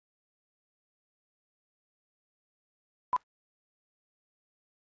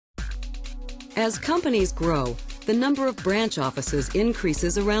As companies grow, the number of branch offices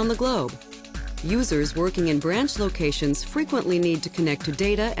increases around the globe. Users working in branch locations frequently need to connect to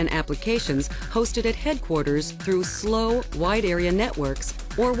data and applications hosted at headquarters through slow, wide-area networks,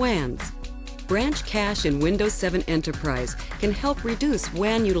 or WANs. BranchCache in Windows 7 Enterprise can help reduce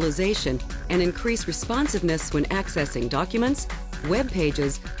WAN utilization and increase responsiveness when accessing documents, web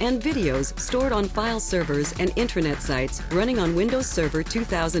pages, and videos stored on file servers and intranet sites running on Windows Server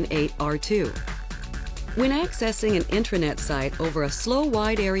 2008 R2. When accessing an intranet site over a slow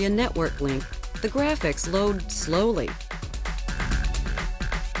wide-area network link, the graphics load slowly.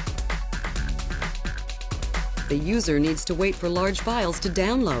 The user needs to wait for large files to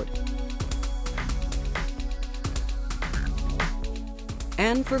download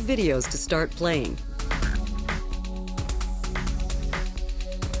and for videos to start playing.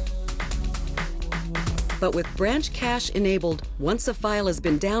 But with BranchCache enabled, once a file has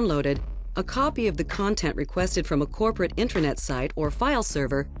been downloaded, a copy of the content requested from a corporate intranet site or file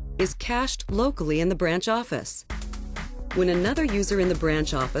server is cached locally in the branch office. When another user in the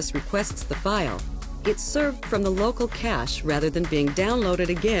branch office requests the file, it's served from the local cache rather than being downloaded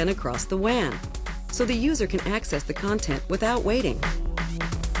again across the WAN, so the user can access the content without waiting.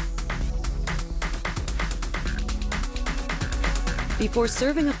 Before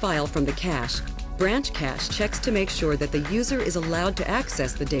serving a file from the cache, BranchCache checks to make sure that the user is allowed to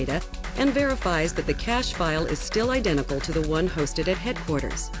access the data and verifies that the cache file is still identical to the one hosted at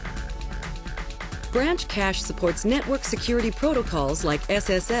headquarters. BranchCache supports network security protocols like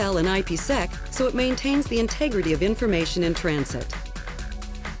SSL and IPsec, so it maintains the integrity of information in transit.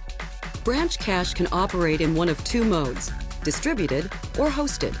 BranchCache can operate in one of two modes, distributed or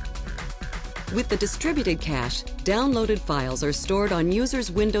hosted. With the distributed cache, downloaded files are stored on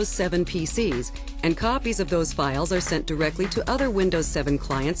users' Windows 7 PCs, and copies of those files are sent directly to other Windows 7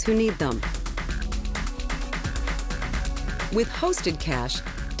 clients who need them. With hosted cache,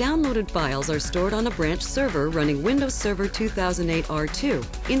 downloaded files are stored on a branch server running Windows Server 2008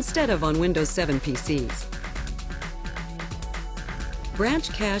 R2 instead of on Windows 7 PCs.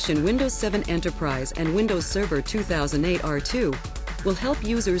 BranchCache in Windows 7 Enterprise and Windows Server 2008 R2 will help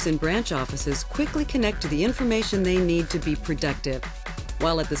users in branch offices quickly connect to the information they need to be productive,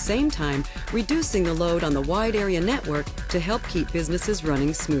 while at the same time reducing the load on the wide area network to help keep businesses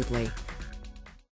running smoothly.